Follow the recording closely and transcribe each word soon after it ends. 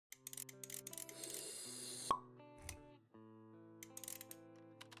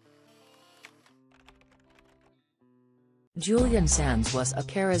Julian Sands was a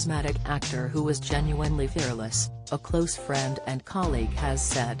charismatic actor who was genuinely fearless, a close friend and colleague has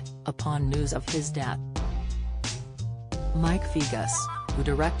said, upon news of his death. Mike Figgis, who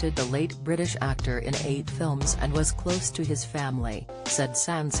directed the late British actor in 8 films and was close to his family, said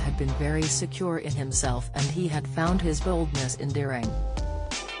Sands had been very secure in himself and he had found his boldness endearing.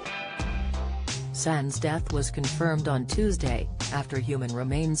 Sands' death was confirmed on Tuesday, after human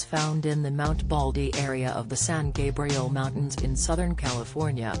remains found in the Mount Baldy area of the San Gabriel Mountains in Southern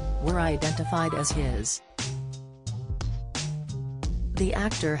California, were identified as his. The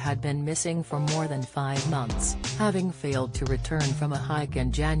actor had been missing for more than 5 months, having failed to return from a hike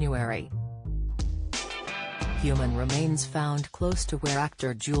in January. Human remains found close to where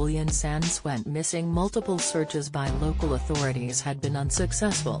actor Julian Sands went missing. Multiple searches by local authorities had been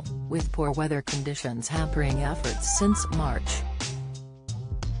unsuccessful, with poor weather conditions hampering efforts since March.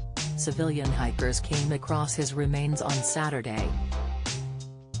 Civilian hikers came across his remains on Saturday.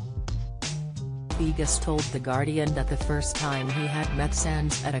 Figgis told The Guardian that the first time he had met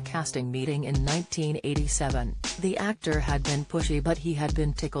Sands at a casting meeting in 1987, the actor had been pushy but he had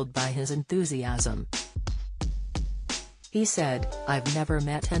been tickled by his enthusiasm. He said, "I've never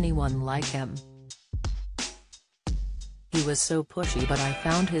met anyone like him. He was so pushy but I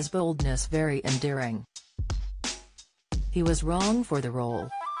found his boldness very endearing. He was wrong for the role.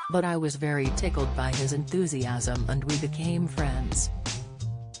 But I was very tickled by his enthusiasm and we became friends."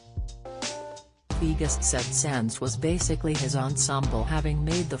 Figgis said Sands was basically his ensemble, having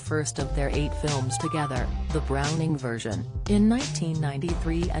made the first of their 8 films together, the Browning version, in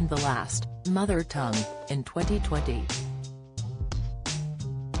 1993 and the last, Mother Tongue, in 2020.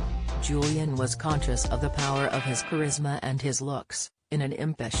 Julian was conscious of the power of his charisma and his looks, in an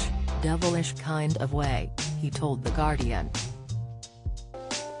impish, devilish kind of way, he told The Guardian.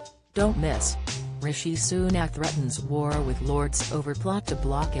 Don't miss. Rishi Sunak threatens war with Lords over plot to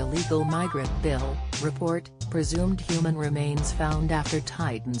block illegal migrant bill, report, presumed human remains found after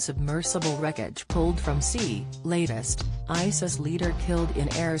Titan submersible wreckage pulled from sea, latest, ISIS leader killed in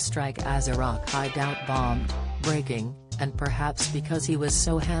airstrike as Iraq hideout bombed, breaking, and perhaps because he was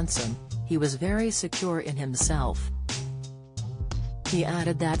so handsome, he was very secure in himself. He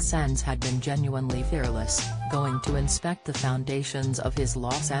added that Sands had been genuinely fearless, going to inspect the foundations of his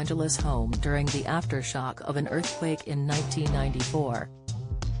Los Angeles home during the aftershock of an earthquake in 1994.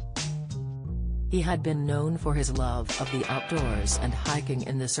 He had been known for his love of the outdoors and hiking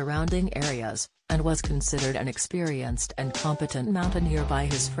in the surrounding areas, and was considered an experienced and competent mountaineer by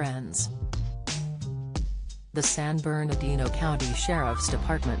his friends. The San Bernardino County Sheriff's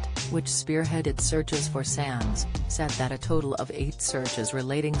Department, which spearheaded searches for Sands, said that a total of 8 searches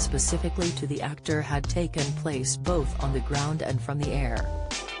relating specifically to the actor had taken place both on the ground and from the air.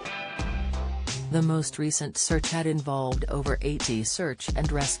 The most recent search had involved over 80 search and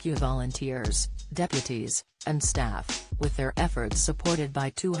rescue volunteers, deputies, and staff, with their efforts supported by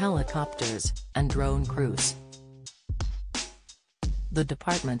 2 helicopters, and drone crews. The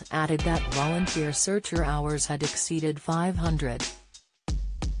department added that volunteer searcher hours had exceeded 500.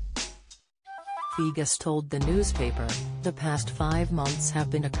 Figgis told the newspaper, "The past 5 months have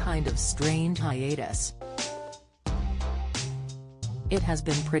been a kind of strange hiatus. It has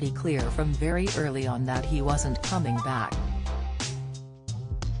been pretty clear from very early on that he wasn't coming back."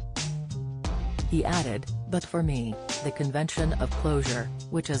 He added, "But for me, the convention of closure,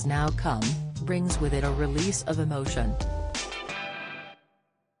 which has now come, brings with it a release of emotion.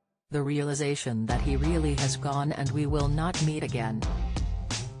 The realization that he really has gone and we will not meet again.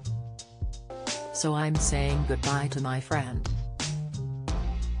 So I'm saying goodbye to my friend.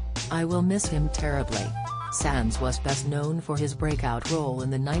 I will miss him terribly." Sands was best known for his breakout role in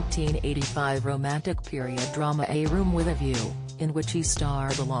the 1985 romantic period drama A Room with a View, in which he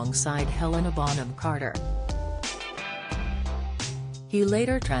starred alongside Helena Bonham Carter. He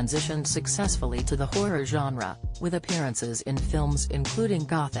later transitioned successfully to the horror genre, with appearances in films including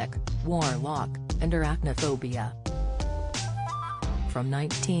Gothic, Warlock, and Arachnophobia. From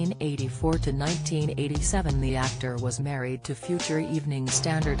 1984 to 1987 the actor was married to future Evening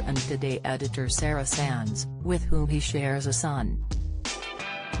Standard and Today editor Sarah Sands, with whom he shares a son.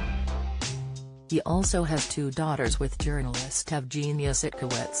 He also has 2 daughters with journalist Evgenia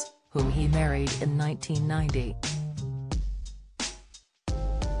Sitkowitz, whom he married in 1990.